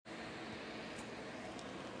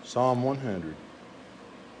Psalm 100.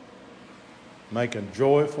 Make a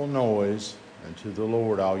joyful noise unto the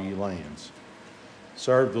Lord, all ye lands.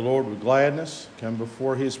 Serve the Lord with gladness. Come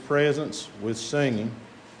before his presence with singing.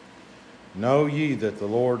 Know ye that the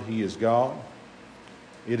Lord, he is God.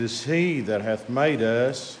 It is he that hath made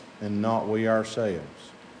us, and not we ourselves.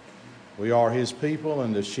 We are his people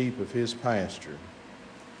and the sheep of his pasture.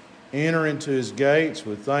 Enter into his gates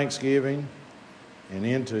with thanksgiving, and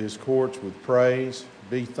into his courts with praise.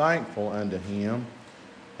 Be thankful unto him,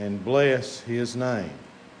 and bless his name.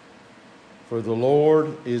 For the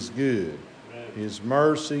Lord is good. His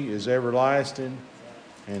mercy is everlasting,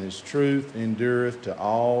 and his truth endureth to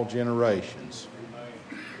all generations.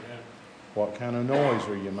 What kind of noise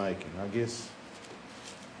are you making? I guess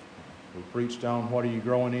we preached on what are you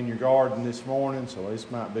growing in your garden this morning, so this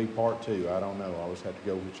might be part 2. I don't know. I always have to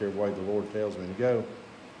go whichever way the Lord tells me to go.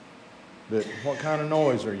 But what kind of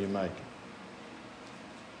noise are you making?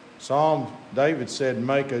 David said,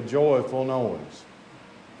 make a joyful noise.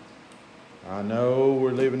 I know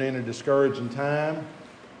we're living in a discouraging time.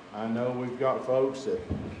 I know we've got folks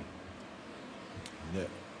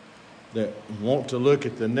that want to look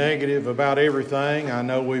at the negative about everything. I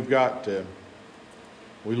know we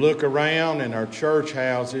look around in our church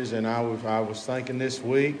houses, and I was thinking this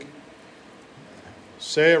week,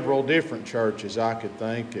 several different churches I could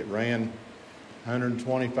think that ran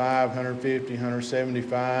 125, 150,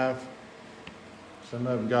 175. Some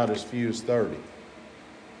of them got as few as 30.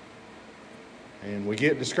 And we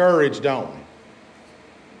get discouraged, don't we?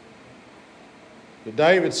 But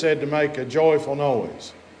David said to make a joyful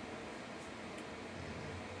noise.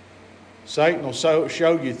 Satan will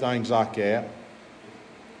show you things like that.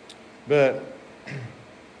 But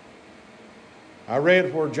I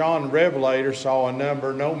read where John the Revelator saw a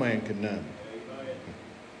number no man could number.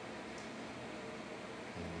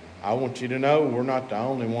 I want you to know we're not the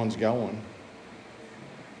only ones going.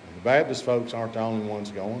 The Baptist folks aren't the only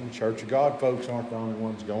ones going. The Church of God folks aren't the only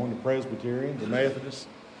ones going. The Presbyterians, the Methodists.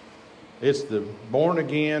 It's the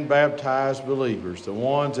born-again, baptized believers, the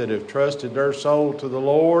ones that have trusted their soul to the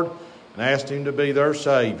Lord and asked him to be their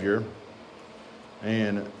Savior.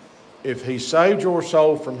 And if he saved your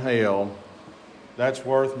soul from hell, that's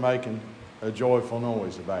worth making a joyful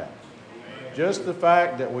noise about. Amen. Just the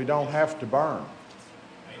fact that we don't have to burn.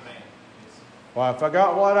 Amen. Well, if I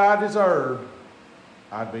got what I deserved,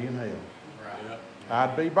 I'd be in hell. Right.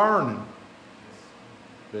 I'd be burning.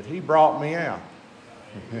 But he brought me out.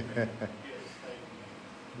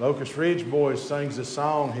 Locust Ridge Boys sings a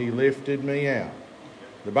song, He Lifted Me Out.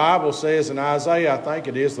 The Bible says in Isaiah, I think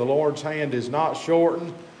it is, the Lord's hand is not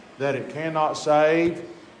shortened that it cannot save,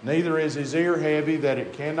 neither is his ear heavy that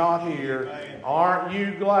it cannot hear. Amen. Aren't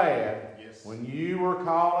you glad when you were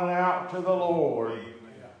calling out to the Lord,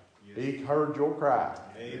 he heard your cry?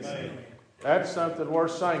 Amen. That's something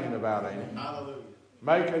worth singing about, ain't it? Hallelujah.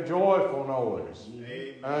 Make a joyful noise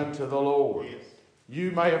unto the Lord. Yes.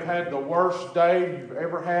 You may have had the worst day you've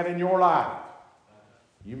ever had in your life.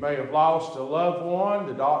 You may have lost a loved one.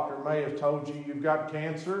 The doctor may have told you you've got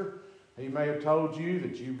cancer. He may have told you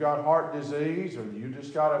that you've got heart disease, or you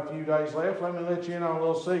just got a few days left. Let me let you in on a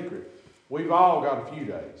little secret. We've all got a few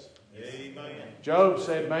days. Amen. Job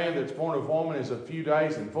said, man that's born of woman is a few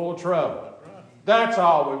days and full of trouble. That's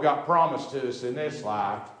all we've got promised to us in this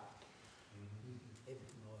life.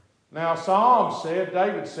 Now,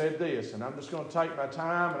 David said this, and I'm just going to take my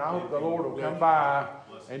time, and I hope the Lord will come by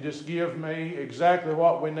and just give me exactly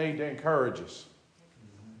what we need to encourage us.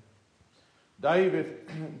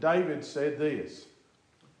 David said this,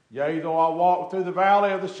 yea, though I walk through the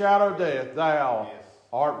valley of the shadow of death, thou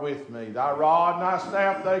art with me. Thy rod and thy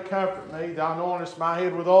staff, they comfort me. Thou anointest my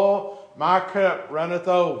head with oil, my cup runneth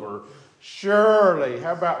over. Surely,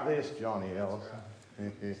 how about this, Johnny Ellis?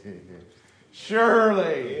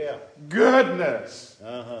 Surely, goodness.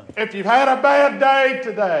 If you've had a bad day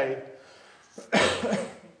today,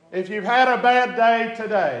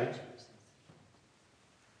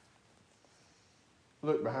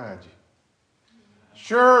 look behind you.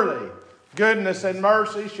 Surely, goodness and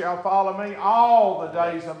mercy shall follow me all the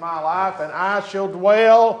days of my life, and I shall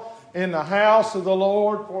dwell in the house of the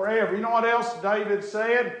Lord forever. You know what else David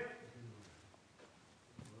said?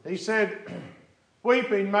 He said,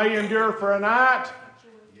 weeping may endure for a night,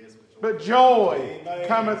 but joy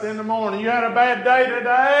cometh in the morning. You had a bad day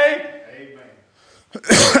today? Amen.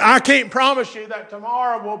 I can't promise you that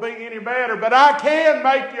tomorrow will be any better, but I can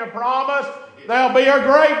make you a promise. There'll be a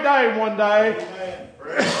great day one day.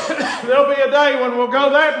 There'll be a day when we'll go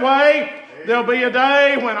that way, There'll be a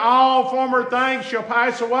day when all former things shall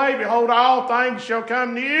pass away. Behold, all things shall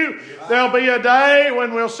come new. There'll be a day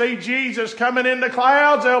when we'll see Jesus coming in the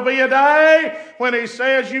clouds. There'll be a day when He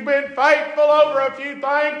says, you've been faithful over a few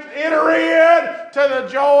things. Enter in to the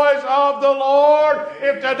joys of the Lord.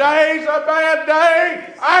 If today's a bad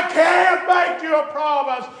day, I can't make you a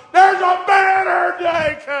promise. There's a better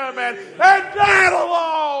day coming. And that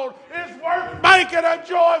alone is worth making a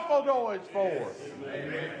joyful noise for.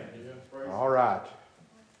 Amen. All right.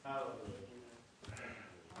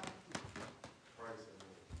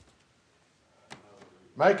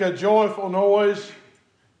 Make a joyful noise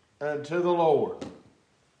unto the Lord.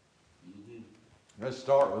 Let's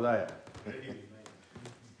start with that.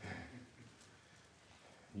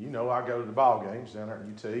 You know, I go to the ball games down there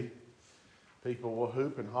at UT. People will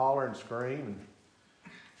hoop and holler and scream,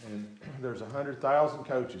 and there's 100,000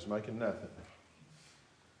 coaches making nothing.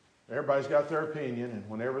 Everybody's got their opinion, and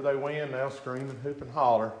whenever they win, they'll scream and hoop and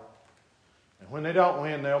holler. And when they don't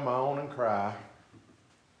win, they'll moan and cry.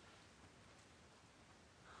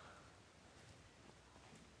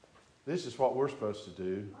 This is what we're supposed to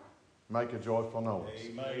do. Make a joyful noise.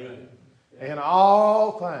 Amen. In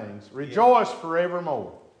all things, rejoice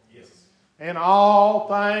forevermore. Yes. In all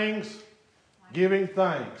things, giving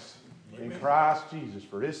thanks in Christ Jesus.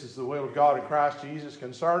 For this is the will of God in Christ Jesus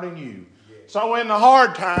concerning you. So in the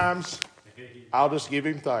hard times, I'll just give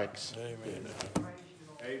Him thanks. Amen.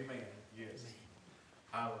 Amen. Yes.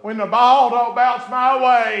 When the ball don't bounce my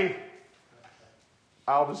way,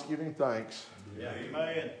 I'll just give Him thanks.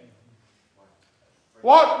 Amen.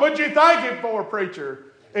 What would you thank Him for, preacher?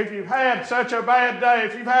 If you've had such a bad day,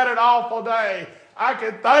 if you've had an awful day, I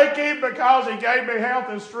can thank Him because He gave me health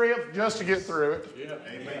and strength just to get through it. Yeah.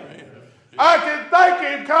 Amen. I can thank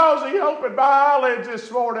Him because He opened my eyelids this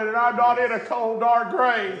morning and I'm not in a cold, dark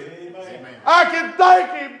grave. Amen. I can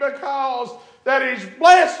thank Him because that He's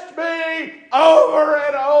blessed me over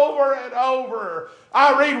and over and over.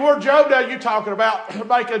 I read where Job, now you talking about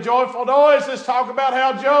make a joyful noise. Let's talk about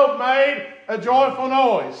how Job made a joyful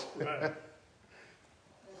noise.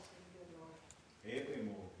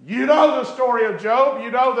 You know the story of Job. You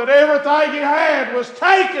know that everything he had was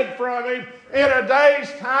taken from him in a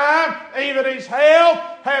day's time. Even his health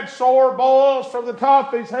had sore boils from the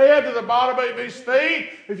top of his head to the bottom of his feet.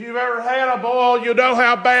 If you've ever had a boil, you know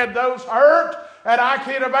how bad those hurt. And I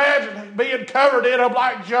can't imagine being covered in them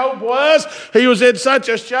like Job was. He was in such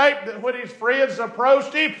a shape that when his friends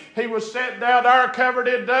approached him, he was sitting down there covered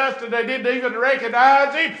in dust and they didn't even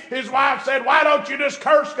recognize him. His wife said, why don't you just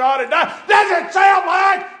curse God and die? Does it sound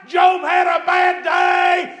like Job had a bad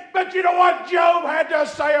day? But you know what Job had to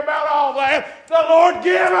say about all that? The Lord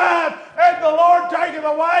giveth and the Lord taketh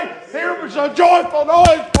away. Here was a joyful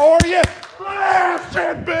noise for you.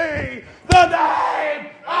 Blessed be the name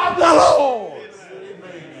of the Lord.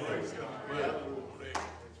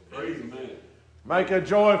 Make a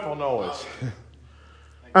joyful noise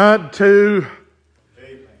unto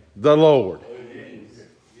the Lord.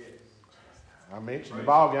 I mentioned the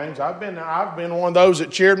ball games. I've been one of those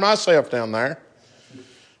that cheered myself down there.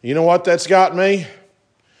 You know what that's got me?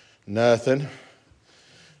 Nothing.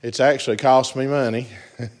 It's actually cost me money.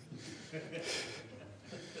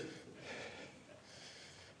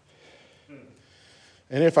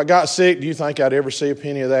 And if I got sick, do you think I'd ever see a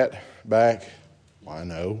penny of that back? Why,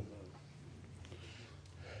 no.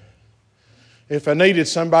 If I needed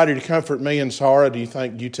somebody to comfort me in sorrow, do you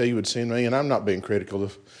think UT would send me? And I'm not being critical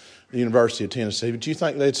of the University of Tennessee, but do you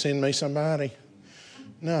think they'd send me somebody?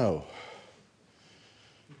 No.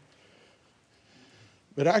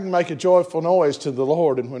 But I can make a joyful noise to the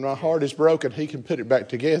Lord, and when my heart is broken, He can put it back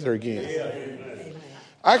together again. Amen.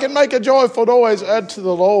 I can make a joyful noise unto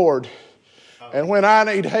the Lord, and when I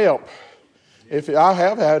need help, if I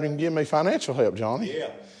have had Him give me financial help, Johnny.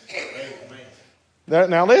 Yeah.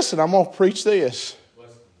 Now listen, I'm going to preach this.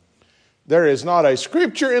 There is not a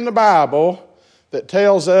scripture in the Bible that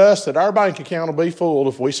tells us that our bank account will be full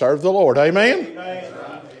if we serve the Lord. Amen?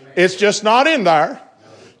 Amen. It's just not in there.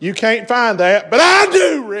 You can't find that. But I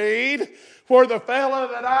do read where the fellow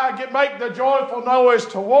that I make the joyful noise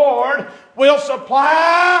toward will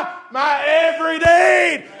supply my every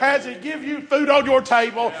need. Has He give you food on your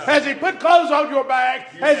table? Has He put clothes on your back?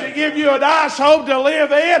 Has He give you a nice home to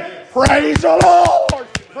live in? Praise the Lord.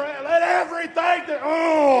 Let everything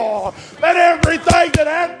that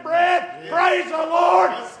has breath praise the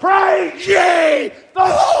Lord. Praise ye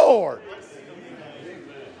the Lord.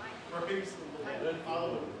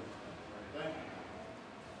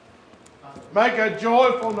 Make a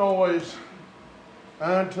joyful noise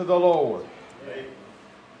unto the Lord.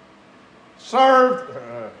 Serve.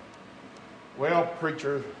 Well,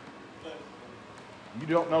 preacher, You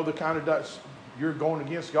don't know the kind of you're going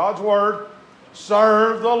against God's word.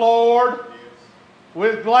 Serve the Lord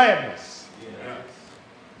with gladness.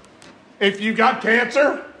 If you got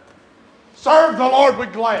cancer, serve the Lord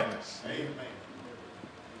with gladness. Amen.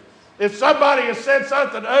 If somebody has said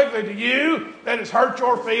something ugly to you that has hurt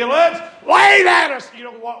your feelings, lay it at us. You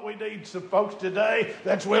know what? We need some folks today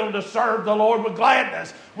that's willing to serve the Lord with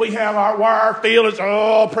gladness. We have wear our feelings.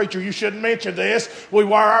 Oh, preacher, you shouldn't mention this. We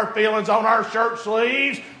wear our feelings on our shirt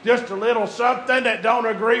sleeves. Just a little something that don't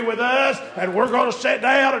agree with us, and we're going to sit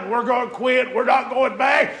down and we're going to quit. We're not going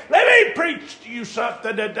back. Let me preach to you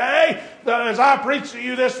something today. As I preached to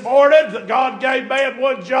you this morning, that God gave man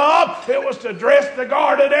one job. It was to dress the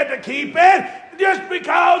garden and to keep it. Just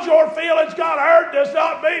because your feelings got hurt does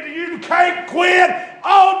not mean that you can't quit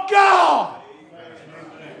on God.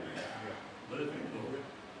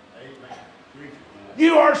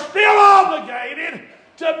 You are still obligated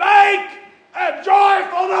to make a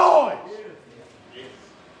joyful noise.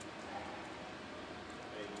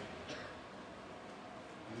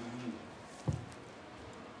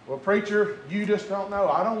 Well, preacher, you just don't know.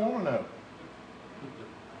 I don't want to know.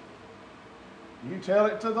 You tell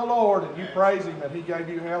it to the Lord and you praise Him that He gave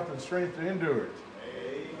you health and strength to endure it.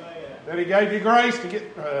 Amen. That He gave you grace to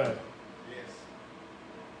get... Yes.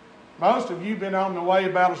 Most of you have been on the way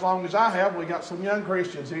about as long as I have. We got some young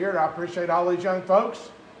Christians here. I appreciate all these young folks.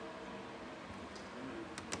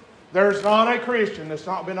 There's not a Christian that's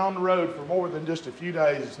not been on the road for more than just a few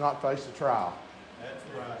days that's not faced a trial. That's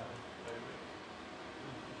right.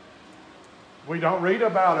 We don't read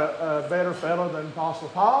about a better fellow than Apostle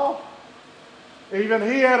Paul. Even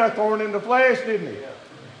he had a thorn in the flesh, didn't he? Yeah.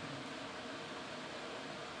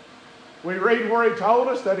 We read where he told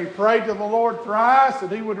us that he prayed to the Lord thrice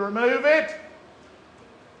that He would remove it.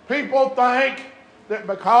 People think that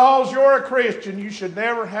because you're a Christian, you should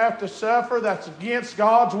never have to suffer. That's against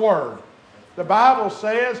God's word. The Bible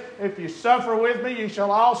says, if you suffer with me, you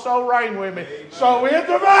shall also reign with me. Amen. So in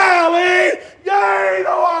the valley, yea,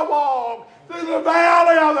 though I walk through the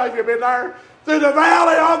valley, I think you've been there, through the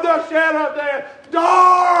valley of the shadow of death,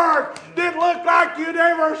 dark, didn't look like you'd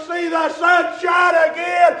ever see the sunshine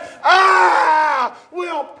again. I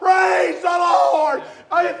will praise the Lord,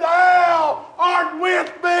 and Thou art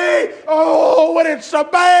with me. Oh, when it's so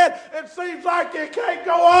bad, it seems like you can't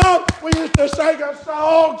go on. We used to sing a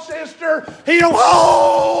song, sister, He'll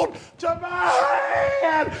hold to my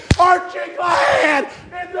hand. Aren't you glad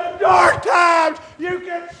in the dark times you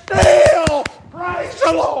can still praise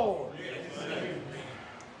the Lord?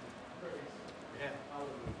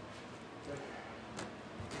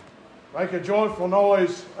 Make a joyful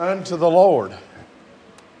noise unto the Lord.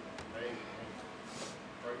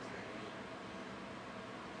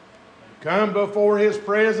 Come before His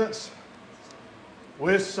presence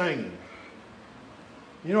with singing.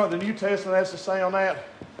 You know what the New Testament has to say on that?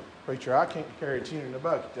 Preacher, I can't carry a tune in a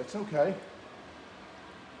bucket. That's okay.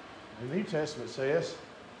 The New Testament says,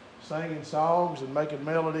 singing songs and making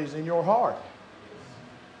melodies in your heart.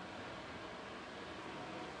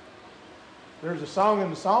 There's a song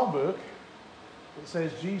in the songbook that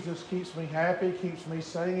says, Jesus keeps me happy, keeps me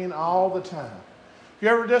singing all the time. Have you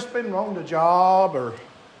ever just been on the job or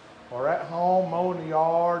at home mowing the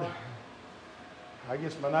yard? I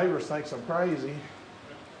guess my neighbors think I'm crazy.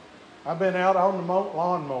 I've been out on the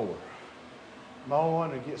lawnmower,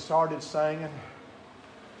 mowing and get started singing.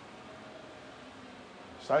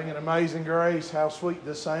 Singing Amazing Grace, how sweet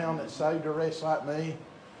the sound that saved a wretch like me.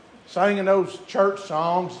 Singing those church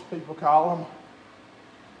songs, people call them.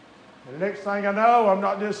 And the next thing I know, I'm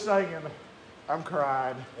not just singing, I'm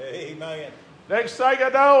crying. Amen. Next thing I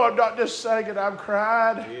know, I'm not just singing, I'm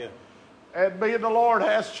crying. Yeah. And me and the Lord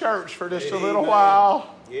has church for just a little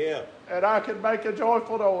while. Yeah. And I can make a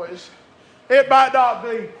joyful noise. It might not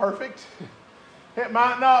be perfect. It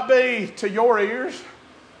might not be to your ears.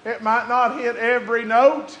 It might not hit every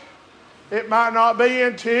note. It might not be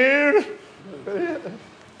in tune.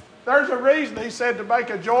 There's a reason He said to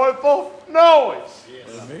make a joyful noise.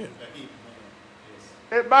 Yes. Amen.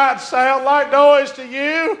 It might sound like noise to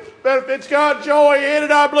you, but if it's got joy in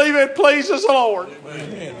it, I believe it pleases the Lord.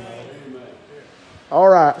 Amen. All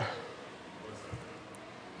right.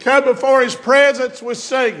 Come before His presence with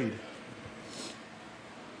singing.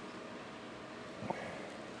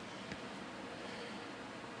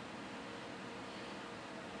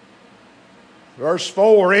 Verse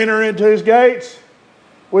 4, enter into His gates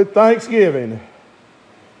with thanksgiving.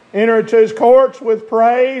 Enter into His courts with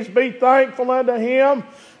praise. Be thankful unto Him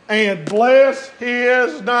and bless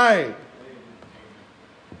His name.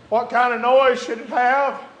 What kind of noise should it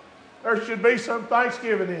have? There should be some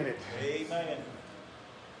thanksgiving in it. Amen.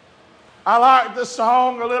 I like the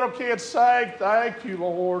song the little kids sang, "Thank you,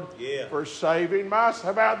 Lord, Yeah. for saving my." How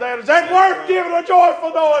about that? Is that worth giving a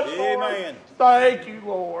joyful noise for? Amen. Thank you,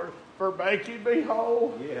 Lord, for making me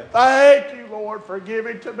whole. Yeah. Thank you, Lord, for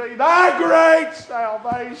giving to me thy great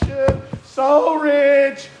salvation, so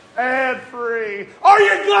rich and free. Are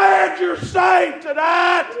you glad you're saved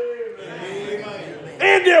tonight? Amen.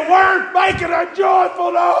 Isn't it worth making a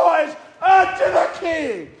joyful noise unto the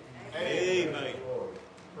King? Amen.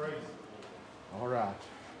 All right.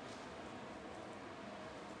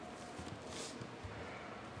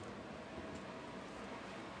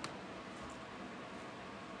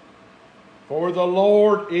 For the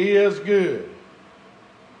Lord is good.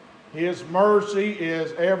 His mercy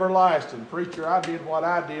is everlasting. Preacher, I did what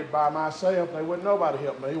I did by myself. There wouldn't nobody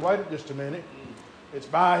help me. Wait just a minute. It's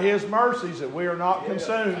by His mercies that we are not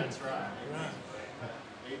consumed. That's right.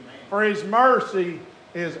 For His mercy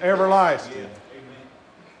is everlasting. Yeah.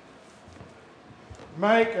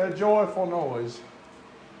 Make a joyful noise.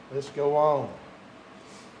 Let's go on.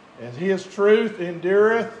 And His truth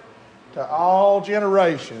endureth to all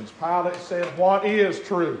generations. Pilate said, "What is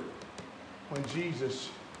truth?" When Jesus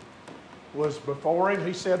was before him,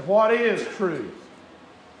 he said, "What is truth?"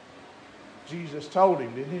 Jesus told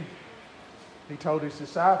him, didn't he? He told his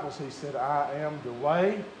disciples, he said, "I am the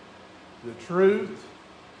way, the truth,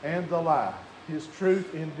 and the life. His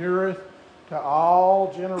truth endureth to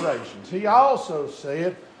all generations." He also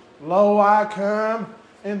said, "Lo, I come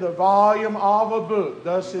in the volume of a book.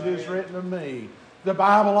 Thus it is written of me." The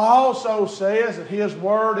Bible also says that His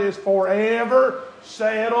word is forever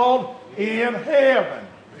settled in heaven.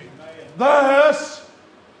 Thus,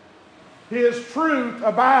 His truth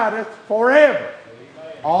abideth forever.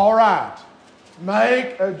 All right.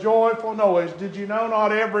 Make a joyful noise. Did you know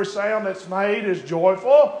not every sound that's made is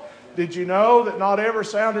joyful? Did you know that not every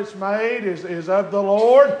sound that's made is of the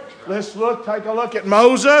Lord? Let's take a look at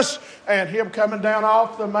Moses and him coming down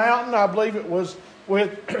off the mountain. I believe it was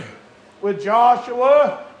with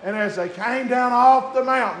Joshua. And as they came down off the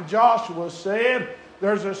mountain, Joshua said,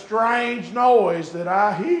 "There's a strange noise that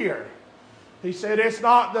I hear." He said, "It's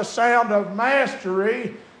not the sound of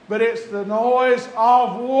mastery, but it's the noise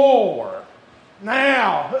of war."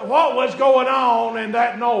 Now, what was going on in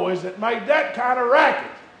that noise that made that kind of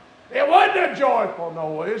racket? It wasn't a joyful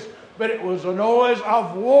noise, but it was a noise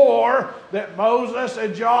of war that Moses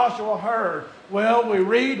and Joshua heard. Well, we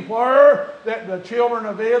read where that the children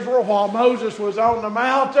of Israel, while Moses was on the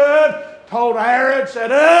mountain, told Aaron,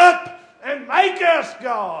 said, "Up and make us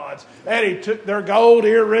gods." And he took their gold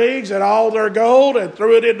earrings and all their gold and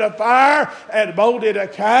threw it in the fire and molded a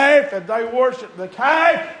calf, and they worshiped the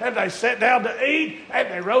calf, and they sat down to eat, and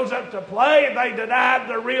they rose up to play, and they denied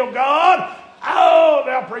the real God. Oh,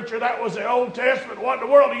 now, preacher, that was the Old Testament. What in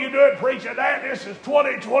the world are you doing preaching that? This is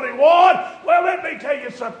 2021. Well, let me tell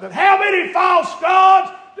you something. How many false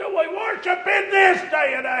gods do we worship in this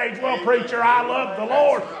day and age? Well, preacher, I love the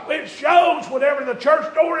Lord. It shows whenever the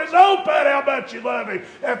church door is open how much you love Him.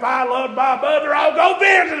 If I love my mother, I'll go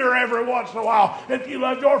visit her every once in a while. If you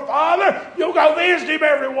love your father, you'll go visit him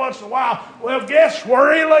every once in a while. Well, guess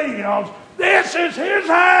where he lives? This is his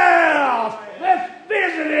house. Let's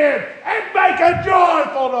visit him and make a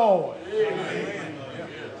joyful noise. Amen.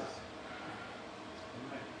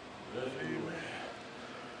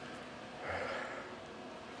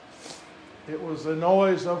 It was the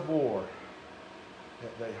noise of war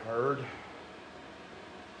that they heard.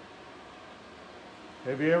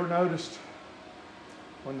 Have you ever noticed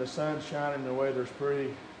when the sun's shining, the weather's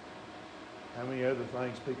pretty, how many other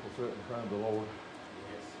things people put in front of the Lord?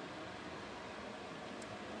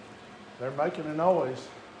 They're making a noise,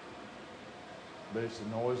 but it's the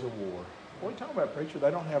noise of war. What are you talking about, preacher?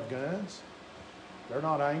 They don't have guns. They're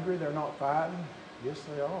not angry. They're not fighting. Yes,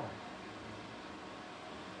 they are.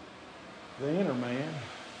 The inner man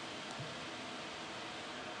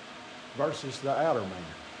versus the outer man.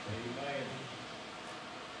 Amen.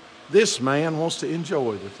 This man wants to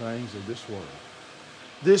enjoy the things of this world.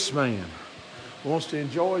 This man wants to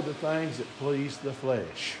enjoy the things that please the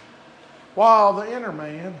flesh, while the inner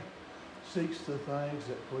man seeks the things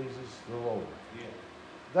that pleases the Lord. Yeah.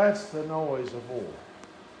 That's the noise of war.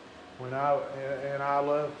 I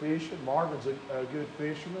love fishing. Marvin's a good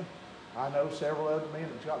fisherman. I know several other men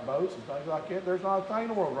that's got boats and things like that. There's not a thing in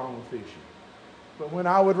the world wrong with fishing. But when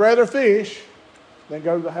I would rather fish than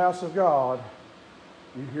go to the house of God,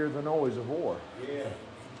 you hear the noise of war. Yeah.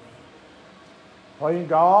 Playing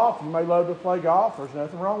golf, you may love to play golf. There's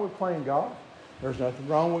nothing wrong with playing golf. There's nothing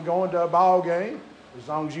wrong with going to a ball game, as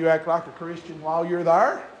long as you act like a Christian while you're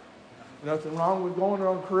there. Nothing wrong with going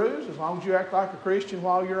on a cruise, as long as you act like a Christian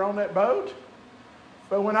while you're on that boat.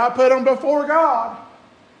 But when I put them before God,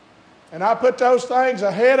 and I put those things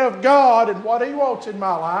ahead of God and what He wants in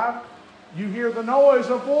my life, you hear the noise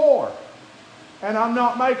of war. And I'm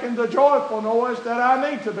not making the joyful noise that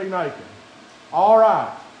I need to be making. All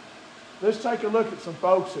right. Let's take a look at some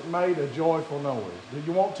folks that made a joyful noise. Do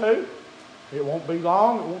you want to? It won't be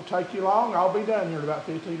long. It won't take you long. I'll be done here in about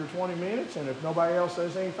 15 or 20 minutes. And if nobody else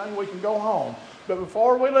says anything, we can go home. But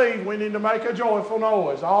before we leave, we need to make a joyful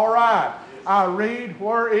noise. All right. I read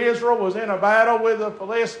where Israel was in a battle with the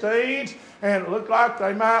Philistines, and it looked like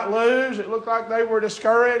they might lose. It looked like they were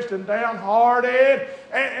discouraged and downhearted,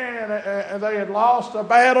 and they had lost a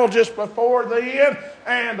battle just before then,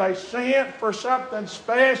 and they sent for something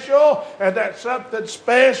special, and that something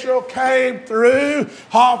special came through.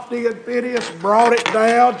 Hophni and Phinehas brought it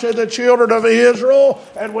down to the children of Israel,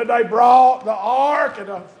 and when they brought the ark,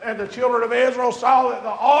 and the children of Israel saw that the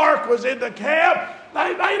ark was in the camp,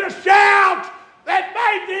 they made a shout that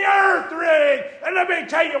made the earth ring. And let me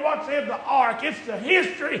tell you what's in the ark. It's the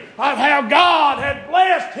history of how God had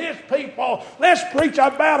blessed His people. Let's preach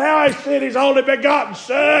about how He sent His only begotten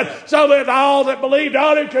Son so that all that believed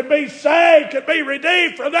on Him could be saved, could be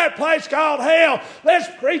redeemed from that place called hell. Let's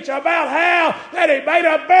preach about how that He made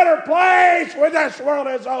a better place when this world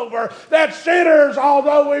is over. That sinners,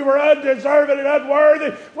 although we were undeserving and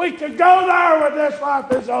unworthy, we could go there when this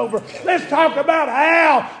life is over. Let's talk about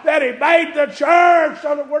how that He made the church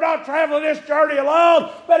so that we're not traveling this journey alone,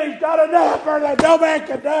 but He's got a number that no man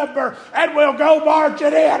can number, and we'll go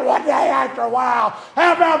marching in one day after a while.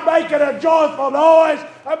 How about making a joyful noise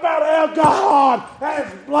about how God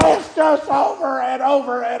has blessed us over and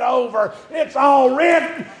over and over? It's all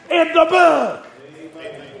written in the book.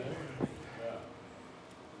 Amen.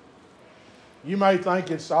 You may think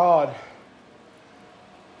it's odd.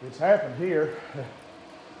 It's happened here.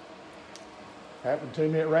 Happened to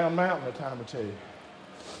me at Round Mountain a time or two.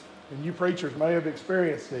 And you preachers may have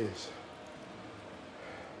experienced this.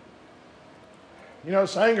 You know,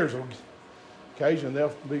 singers will, occasionally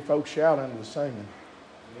there'll be folks shout under the singing.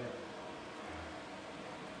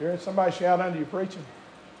 You hearing somebody shout under you preaching?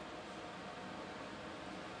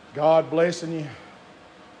 God blessing you.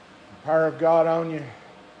 The power of God on you.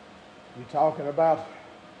 You talking about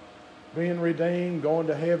being redeemed, going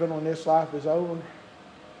to heaven when this life is over.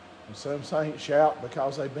 And some saints shout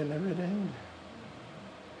because they've been redeemed.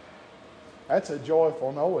 That's a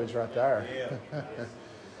joyful noise right there. Yeah.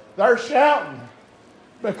 They're shouting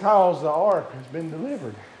because the ark has been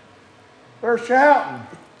delivered. They're shouting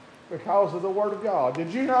because of the Word of God.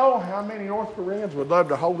 Did you know how many North Koreans would love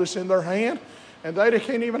to hold this in their hand? And they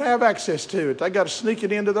can't even have access to it. They got to sneak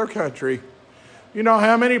it into their country. You know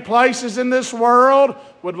how many places in this world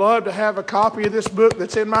would love to have a copy of this book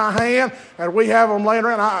that's in my hand, and we have them laying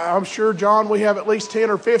around. I'm sure, John, we have at least 10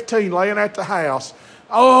 or 15 laying at the house.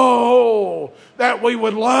 Oh, that we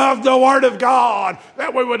would love the Word of God,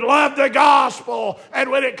 that we would love the gospel,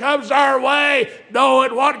 and when it comes our way,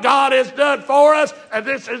 knowing what God has done for us, and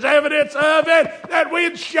this is evidence of it, that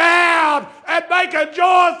we'd shout and make a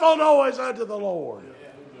joyful noise unto the Lord.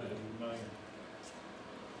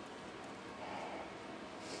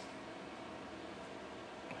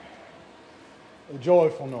 A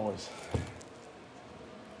joyful noise.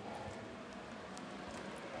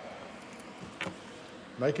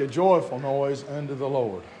 Make a joyful noise unto the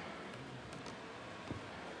Lord.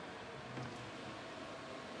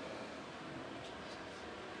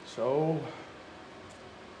 So,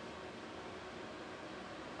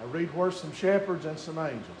 I read where some shepherds and some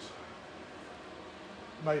angels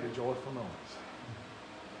made a joyful noise.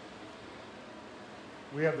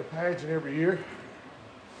 We have the pageant every year.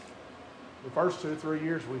 The first 2 or 3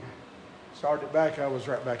 years we started back, I was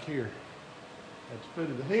right back here at the foot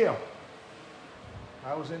of the hill.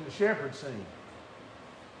 I was in the shepherd scene.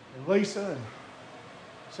 And Lisa and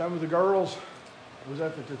some of the girls was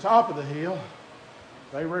up at the top of the hill.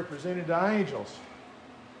 They represented the angels.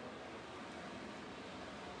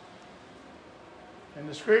 And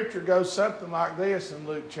the scripture goes something like this in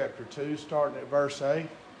Luke chapter 2, starting at verse 8.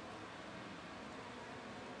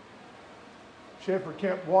 Shepherd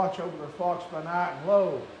kept watch over their flocks by night, and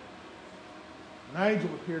lo, an angel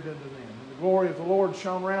appeared unto them. And the glory of the Lord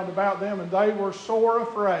shone round about them, and they were sore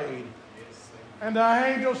afraid. Yes, and the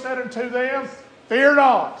angel said unto them, Fear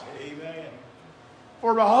not. Amen.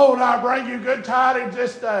 For behold, I bring you good tidings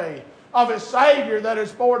this day of a Savior that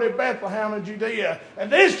is born in Bethlehem in Judea.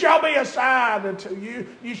 And this shall be a sign unto you.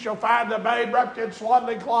 You shall find the babe wrapped in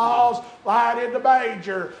swaddling cloths, lying in the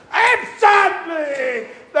manger. And suddenly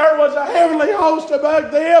there was a heavenly host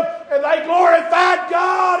among them, and they glorified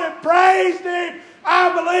God and praised Him, I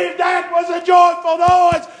believe that was a joyful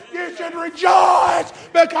noise. You should rejoice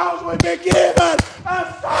because we've been given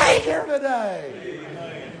a Savior today.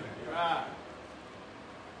 Amen. Right.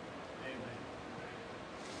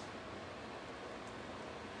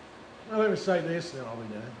 Now let me say this, then I'll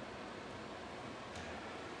be done.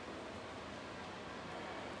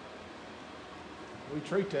 We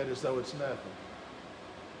treat that as though it's nothing.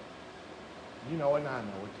 You know it and I know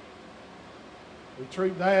it. We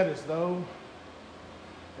treat that as though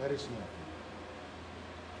that is nothing.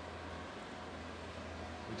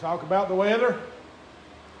 We talk about the weather.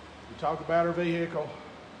 We talk about our vehicle.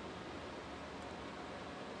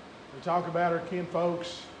 We talk about our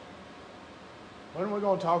kinfolks. When are we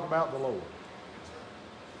going to talk about the Lord?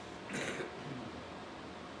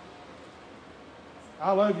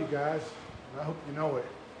 I love you guys, and I hope you know it.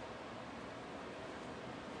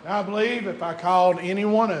 And I believe if I called any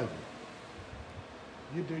one of you,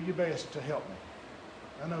 you'd do your best to help me.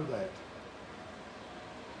 I know that.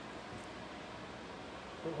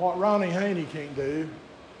 But what Ronnie Haney can't do,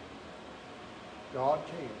 God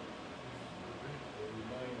can.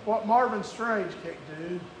 What Marvin Strange can't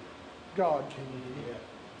do, God can.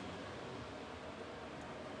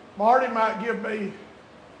 Marty might give me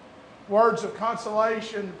words of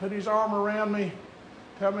consolation, put his arm around me,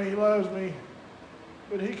 tell me he loves me,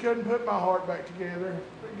 but he couldn't put my heart back together.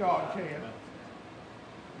 But God can.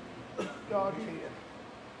 God can.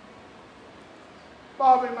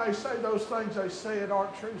 Bobby may say those things they said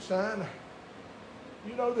aren't true, son.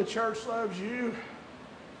 You know the church loves you,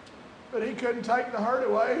 but he couldn't take the hurt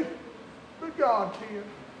away. But God can.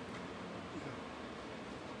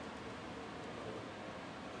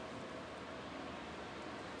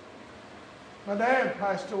 My dad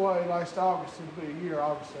passed away last August. It'll be a year,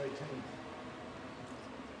 August 18th.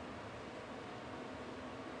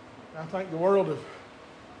 I think the world of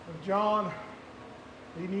John.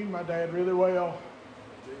 He knew my dad really well.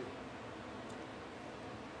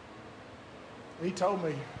 He told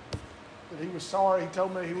me that he was sorry. He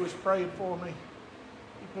told me he was praying for me.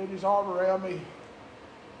 He put his arm around me,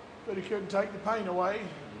 but he couldn't take the pain away.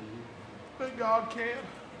 But God can.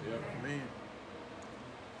 Yep. Amen.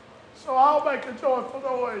 So I'll make a joyful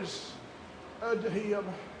noise unto him.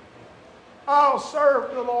 I'll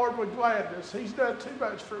serve the Lord with gladness. He's done too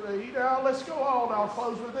much for me. Now let's go on. I'll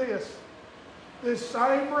close with this. This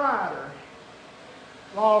same writer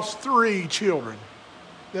lost 3 children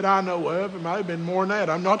that I know of. It might have been more than that.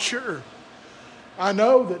 I'm not sure. I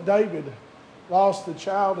know that David lost the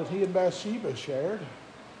child that he and Bathsheba shared.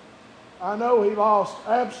 I know he lost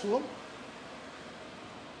Absalom.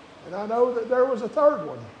 And I know that there was a third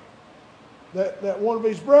one that one of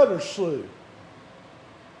his brothers slew.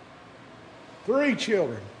 3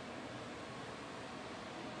 children.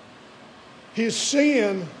 His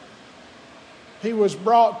sin, he was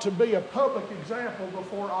brought to be a public example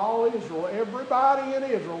before all Israel. Everybody in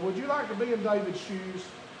Israel. Would you like to be in David's shoes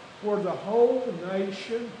where the whole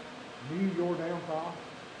nation knew your downfall?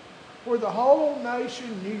 Where the whole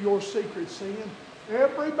nation knew your secret sin?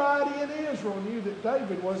 Everybody in Israel knew that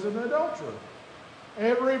David was an adulterer.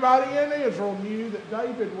 Everybody in Israel knew that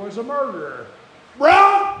David was a murderer.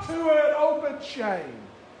 Brought to an open shame.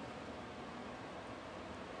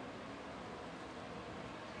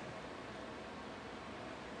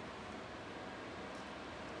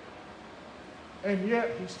 And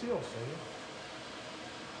yet he still said,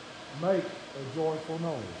 make a joyful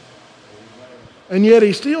noise. And yet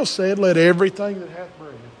he still said, let everything that hath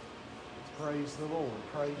breath praise the Lord.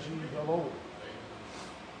 Praise ye the Lord.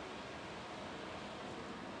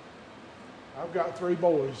 I've got 3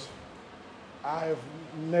 boys. I have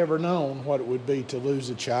never known what it would be to lose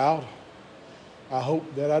a child. I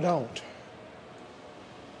hope that I don't.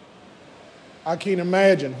 I can't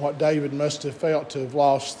imagine what David must have felt to have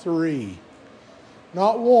lost 3.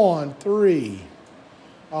 Not 1, 3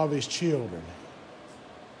 of his children.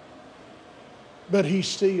 But he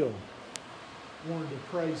still wanted to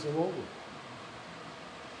praise the Lord.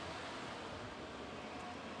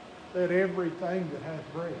 Let everything that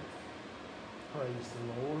hath breath praise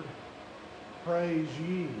the Lord. Praise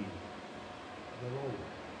ye the Lord.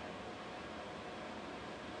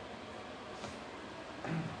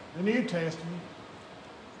 The New Testament,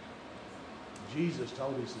 Jesus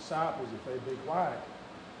told his disciples if they'd be quiet,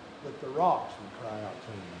 that the rocks would cry out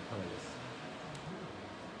to him in praise.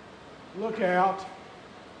 Look out,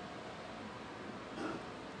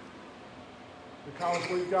 because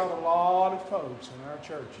we've got a lot of folks in our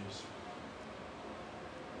churches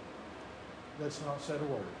that's not said a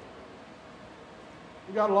word.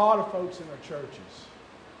 We've got a lot of folks in our churches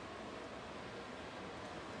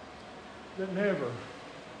that never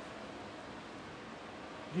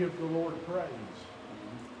give the Lord praise.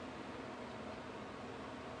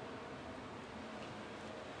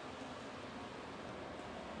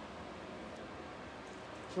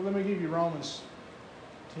 So let me give you Romans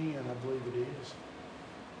 10, I believe it is.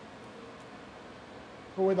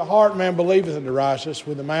 For with the heart man believeth unto righteousness,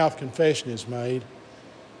 with the mouth confession is made.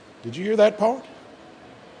 Did you hear that part?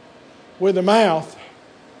 With the mouth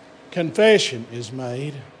confession is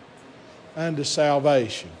made unto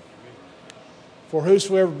salvation. For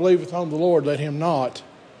whosoever believeth on the Lord, let him not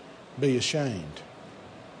be ashamed.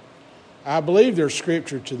 I believe there's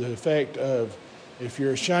scripture to the effect of, if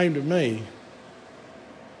you're ashamed of me,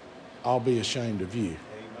 I'll be ashamed of you.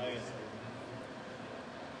 Amen.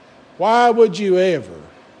 Why would you ever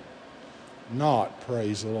not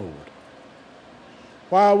praise the Lord?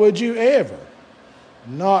 Why would you ever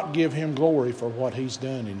not give him glory for what he's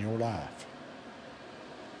done in your life?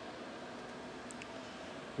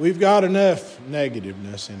 We've got enough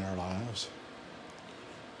negativeness in our lives.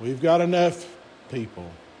 We've got enough people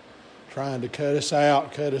trying to cut us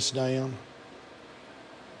out, cut us down.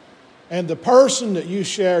 And the person that you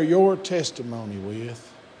share your testimony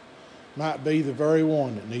with might be the very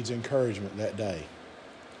one that needs encouragement that day.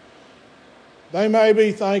 They may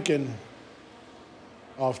be thinking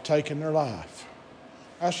of taking their life.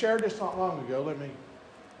 I shared this not long ago. Let me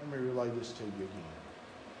relay this to you again.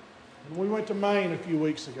 When we went to Maine a few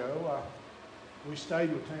weeks ago, we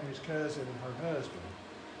stayed with Tammy's cousin and her husband.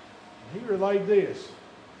 And he relayed this.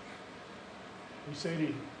 He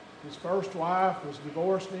said his first wife was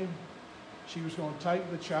divorcing him. She was going to take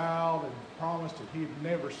the child and promised that he'd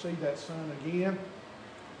never see that son again.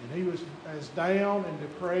 And he was as down and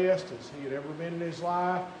depressed as he had ever been in his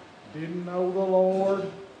life. Didn't know the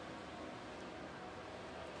Lord.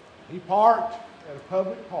 He parked at a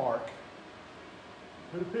public park,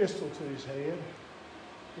 put a pistol to his head,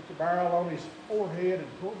 put the barrel on his forehead,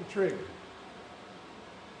 and pulled the trigger. And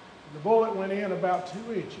the bullet went in about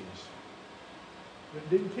 2 inches, but it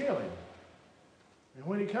didn't kill him. And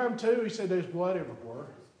when he come to, he said there's blood everywhere.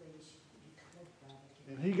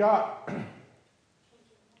 And he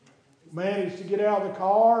managed to get out of the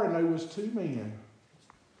car, and there was 2 men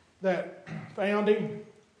that found him.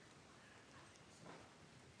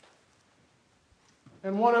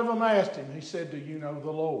 And one of them asked him, he said, "Do you know the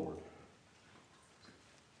Lord?"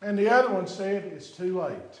 And the other one said, "It's too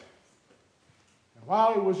late." And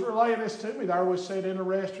while he was relaying this to me, there was sitting in a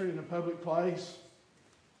restaurant in a public place.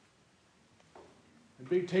 And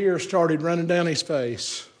big tears started running down his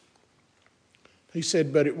face. He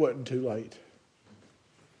said, "But it wasn't too late."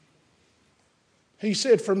 He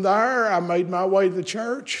said, "From there, I made my way to the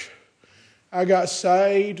church. I got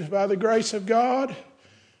saved by the grace of God.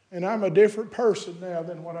 And I'm a different person now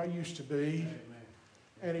than what I used to be." Amen.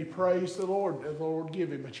 And he praised the Lord. The Lord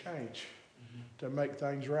give him a change to make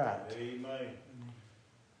things right. Amen.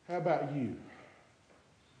 How about you?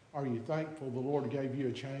 Are you thankful the Lord gave you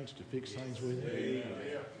a change to fix things with him?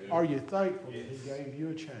 Amen. Are you thankful that he gave you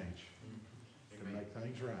a change to make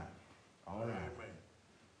things right? All right.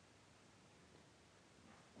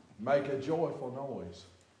 Make a joyful noise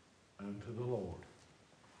unto the Lord.